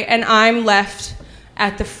away, and I'm left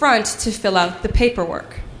at the front to fill out the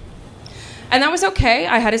paperwork. And that was okay.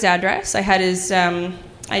 I had his address. I had his, I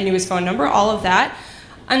knew his phone number, all of that,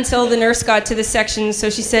 until the nurse got to the section. So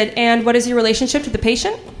she said, and what is your relationship to the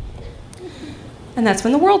patient? And that's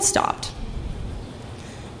when the world stopped.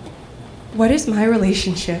 What is my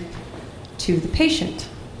relationship to the patient?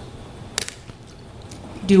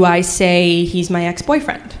 Do I say he's my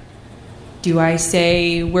ex-boyfriend? Do I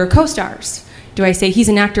say we're co-stars? Do I say he's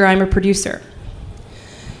an actor, I'm a producer?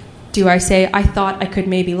 Do I say I thought I could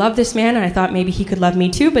maybe love this man and I thought maybe he could love me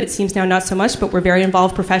too, but it seems now not so much, but we're very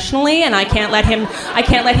involved professionally and I can't let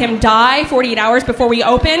him die 48 hours before we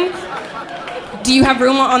open? Do you have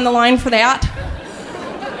room on the line for that?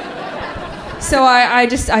 So I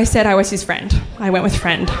said I was his friend. I went with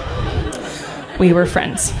friend. We were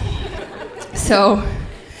friends. So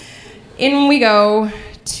in we go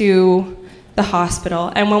to the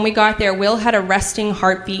hospital, and when we got there, Will had a resting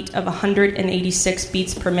heartbeat of 186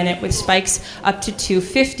 beats per minute with spikes up to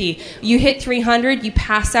 250. You hit 300, you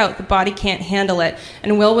pass out, the body can't handle it.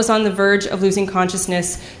 And Will was on the verge of losing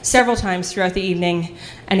consciousness several times throughout the evening,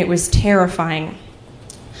 and it was terrifying.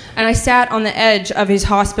 And I sat on the edge of his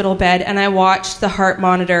hospital bed and I watched the heart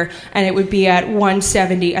monitor, and it would be at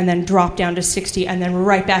 170 and then drop down to 60 and then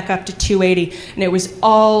right back up to 280. And it was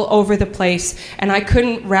all over the place, and I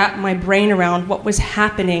couldn't wrap my brain around what was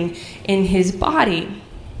happening in his body.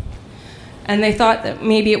 And they thought that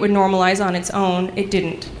maybe it would normalize on its own. It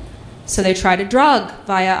didn't. So they tried a drug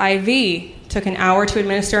via IV. Took an hour to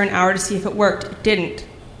administer, an hour to see if it worked. It didn't.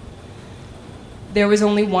 There was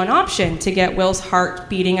only one option to get Will's heart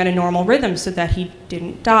beating at a normal rhythm so that he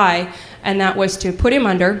didn't die, and that was to put him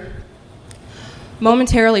under,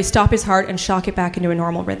 momentarily stop his heart, and shock it back into a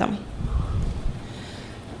normal rhythm.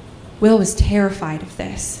 Will was terrified of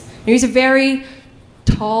this. He was a very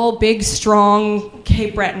tall, big, strong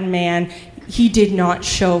Cape Breton man. He did not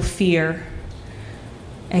show fear,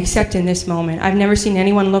 except in this moment. I've never seen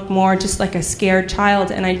anyone look more just like a scared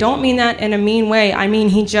child, and I don't mean that in a mean way. I mean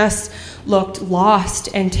he just looked lost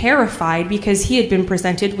and terrified because he had been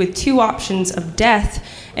presented with two options of death,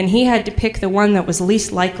 and he had to pick the one that was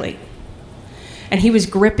least likely. And he was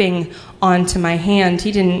gripping onto my hand.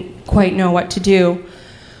 He didn't quite know what to do.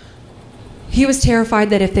 He was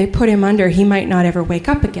terrified that if they put him under, he might not ever wake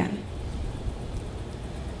up again.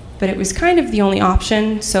 But it was kind of the only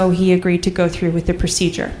option, so he agreed to go through with the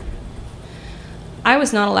procedure. I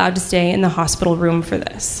was not allowed to stay in the hospital room for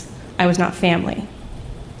this. I was not family.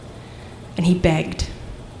 And he begged.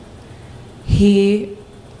 He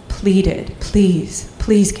pleaded, please,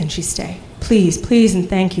 please, can she stay? Please, please, and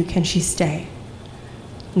thank you, can she stay?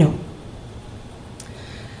 No.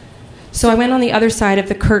 So I went on the other side of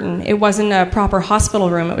the curtain. It wasn't a proper hospital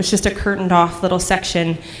room. It was just a curtained off little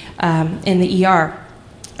section in the ER.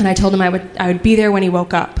 And I told him I would be there when he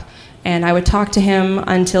woke up, and I would talk to him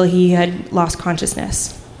until he had lost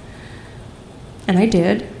consciousness. And I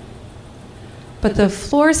did. But the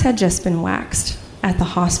floors had just been waxed at the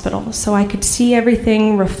hospital, so I could see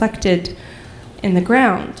everything reflected in the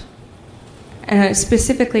ground. And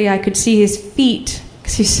specifically, I could see his feet,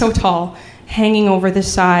 because he's so tall, hanging over the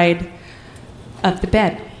side of the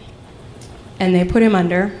bed. And they put him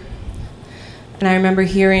under, and I remember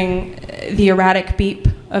hearing the erratic beep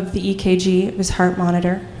of the EKG of his heart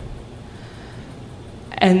monitor,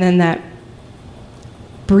 and then that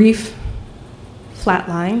brief flat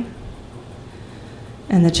line.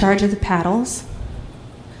 and the charge of the paddles.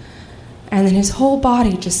 And then his whole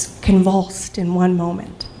body just convulsed in one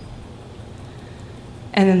moment.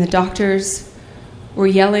 And then the doctors were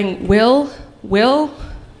yelling, Will,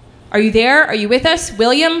 are you there? Are you with us?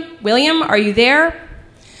 William, are you there?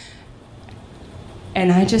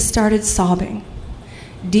 And I just started sobbing.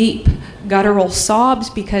 Deep, guttural sobs,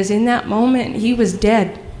 because in that moment, he was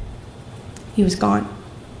dead. He was gone.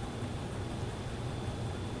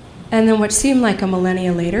 And then what seemed like a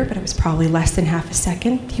millennia later, but it was probably less than half a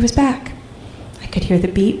second, he was back. I could hear the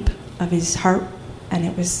beep of his heart, and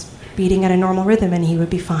it was beating at a normal rhythm, and he would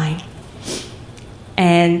be fine.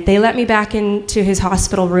 And they let me back into his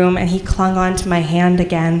hospital room, and he clung onto my hand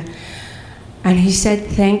again. And he said,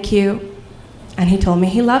 thank you. And he told me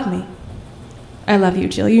he loved me. I love you,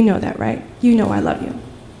 Jill. You know that, right? You know I love you.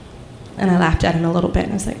 And I laughed at him a little bit,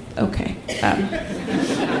 and I was like, okay.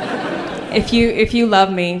 If you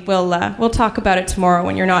love me, we'll talk about it tomorrow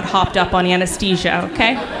when you're not hopped up on anesthesia,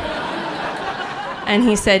 okay? And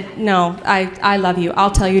he said, no, I love you.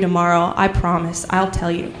 I'll tell you tomorrow. I promise. I'll tell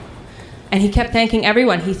you. And he kept thanking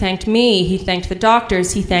everyone. He thanked me. He thanked the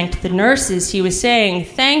doctors. He thanked the nurses. He was saying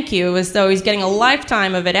thank you as though he's getting a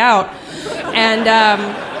lifetime of it out.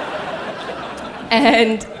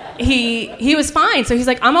 And he was fine. So he's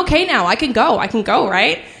like, I'm okay now. I can go,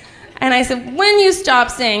 right? And I said, when you stop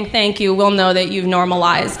saying thank you, we'll know that you've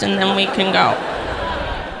normalized, and then we can go.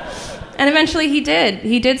 And eventually he did.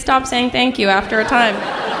 He did stop saying thank you after a time.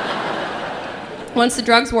 Once the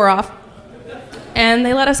drugs wore off, and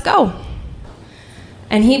they let us go.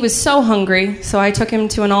 And he was so hungry, so I took him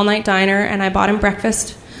to an all-night diner, and I bought him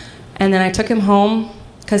breakfast. And then I took him home,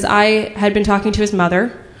 because I had been talking to his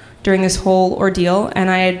mother during this whole ordeal,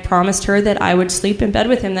 and I had promised her that I would sleep in bed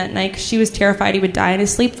with him that night, because she was terrified he would die in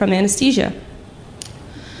his sleep from anesthesia.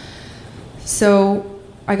 So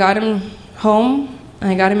I got him home,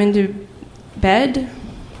 I got him into bed.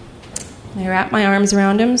 I wrapped my arms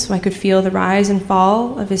around him so I could feel the rise and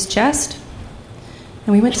fall of his chest,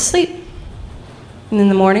 and we went to sleep. And in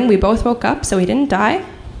the morning, we both woke up, so he didn't die.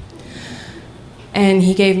 And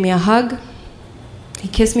he gave me a hug. He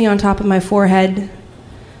kissed me on top of my forehead,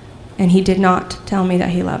 and he did not tell me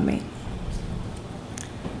that he loved me.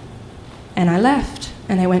 And I left,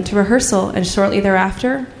 and I went to rehearsal, and shortly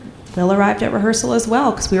thereafter, Will arrived at rehearsal as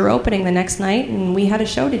well, because we were opening the next night, and we had a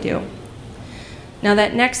show to do. Now,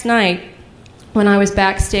 that next night, when I was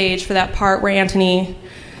backstage for that part where Anthony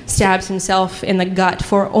stabs himself in the gut,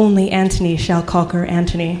 for only Anthony shall conquer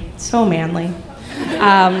Anthony. So manly.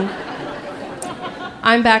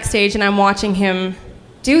 I'm backstage, and I'm watching him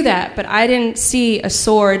do that, but I didn't see a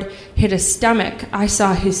sword hit his stomach. I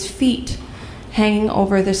saw his feet hanging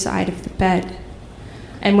over the side of the bed.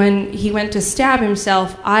 And when he went to stab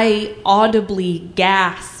himself, I audibly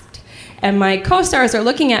gasped. And my co-stars are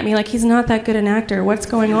looking at me like, he's not that good an actor. What's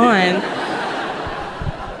going on?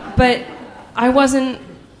 But I wasn't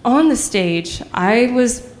on the stage. I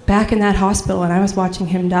was back in that hospital, and I was watching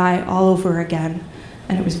him die all over again.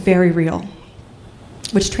 And it was very real,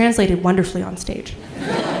 which translated wonderfully on stage.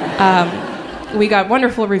 We got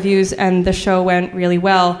wonderful reviews, and the show went really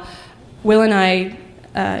well. Will and I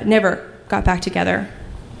never got back together,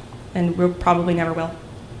 and we probably never will.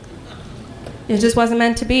 It just wasn't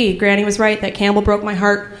meant to be. Granny was right that Campbell broke my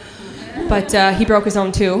heart, but he broke his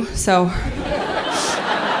own too, so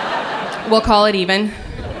we'll call it even.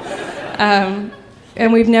 And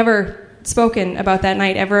we've never spoken about that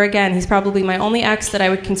night ever again. He's probably my only ex that I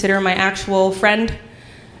would consider my actual friend,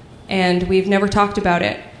 and we've never talked about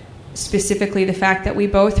it. Specifically the fact that we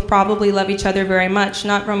both probably love each other very much,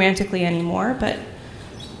 not romantically anymore, but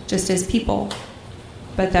just as people.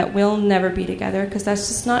 But that we'll never be together, because that's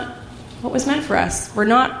just not what was meant for us. We're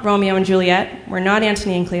not Romeo and Juliet. We're not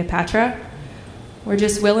Antony and Cleopatra. We're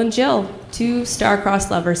just Will and Jill, two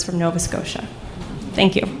star-crossed lovers from Nova Scotia.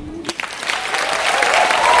 Thank you.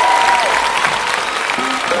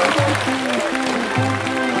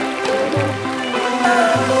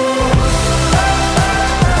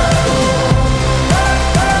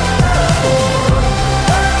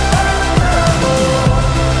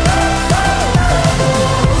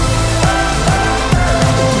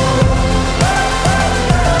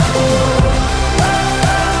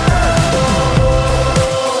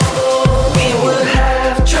 We would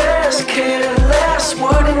have dress careless,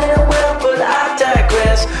 would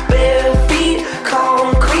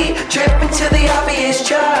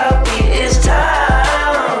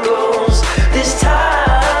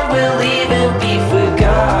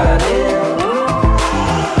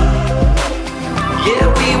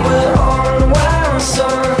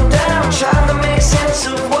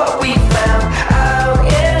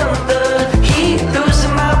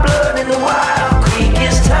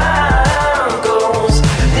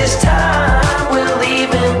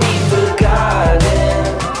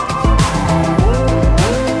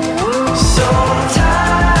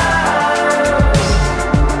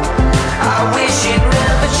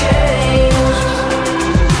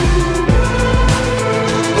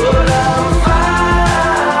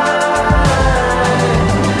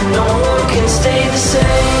the same.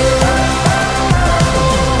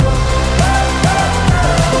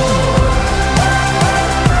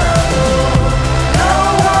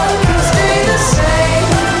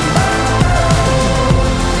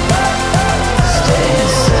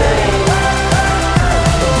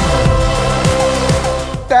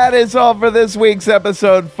 That is all for this week's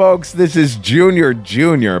episode, folks. This is Junior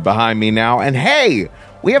behind me now. And hey,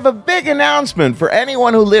 we have a big announcement for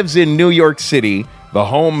anyone who lives in New York City, the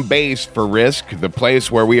home base for Risk, the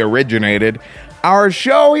place where we originated. Our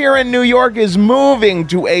show here in New York is moving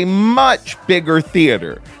to a much bigger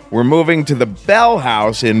theater. We're moving to the Bell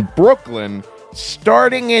House in Brooklyn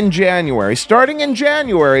starting in January.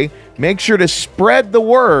 Make sure to spread the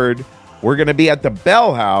word. We're going to be at the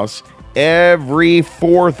Bell House every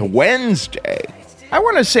fourth Wednesday. I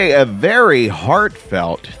want to say a very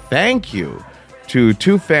heartfelt thank you to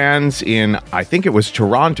two fans in, I think it was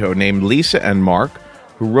Toronto, named Lisa and Mark,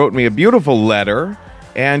 who wrote me a beautiful letter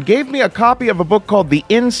and gave me a copy of a book called The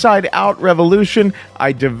Inside Out Revolution.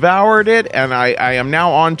 I devoured it, and I am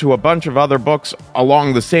now on to a bunch of other books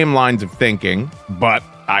along the same lines of thinking, but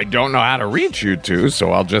I don't know how to reach you two,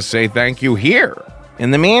 so I'll just say thank you here.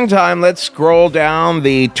 In the meantime, let's scroll down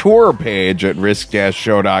the tour page at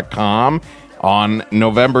risk-show.com. On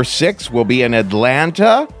November 6th, we'll be in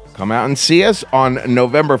Atlanta. Come out and see us. On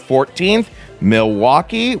November 14th,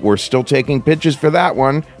 Milwaukee. We're still taking pictures for that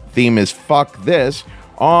one. Theme is Fuck This.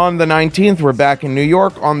 On the 19th, we're back in New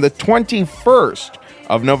York. On the 21st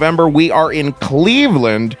of November, we are in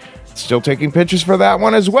Cleveland. Still taking pictures for that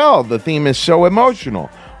one as well. The theme is So Emotional.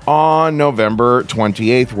 On November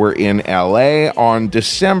 28th, we're in LA. On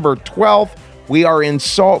December 12th, we are in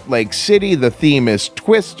Salt Lake City. The theme is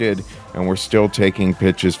Twisted, and we're still taking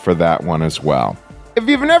pictures for that one as well. If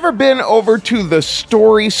you've never been over to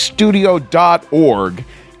thestorystudio.org,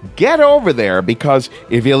 get over there, because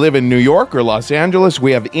if you live in New York or Los Angeles,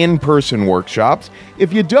 we have in-person workshops.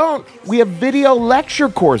 If you don't, we have video lecture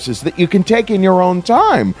courses that you can take in your own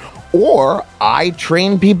time. Or I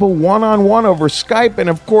train people one-on-one over Skype, and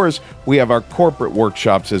of course, we have our corporate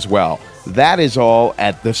workshops as well. That is all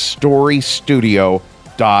at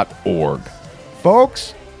thestorystudio.org.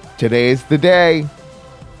 Folks, today's the day.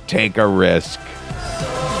 Take a risk.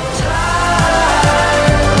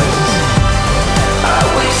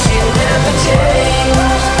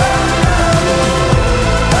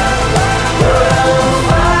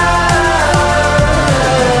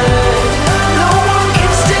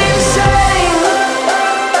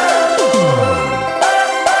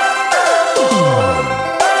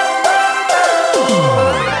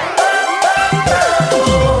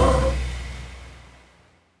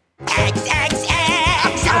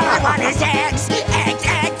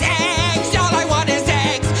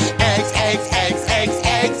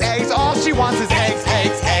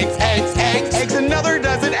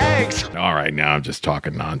 All right, now I'm just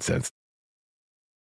talking nonsense.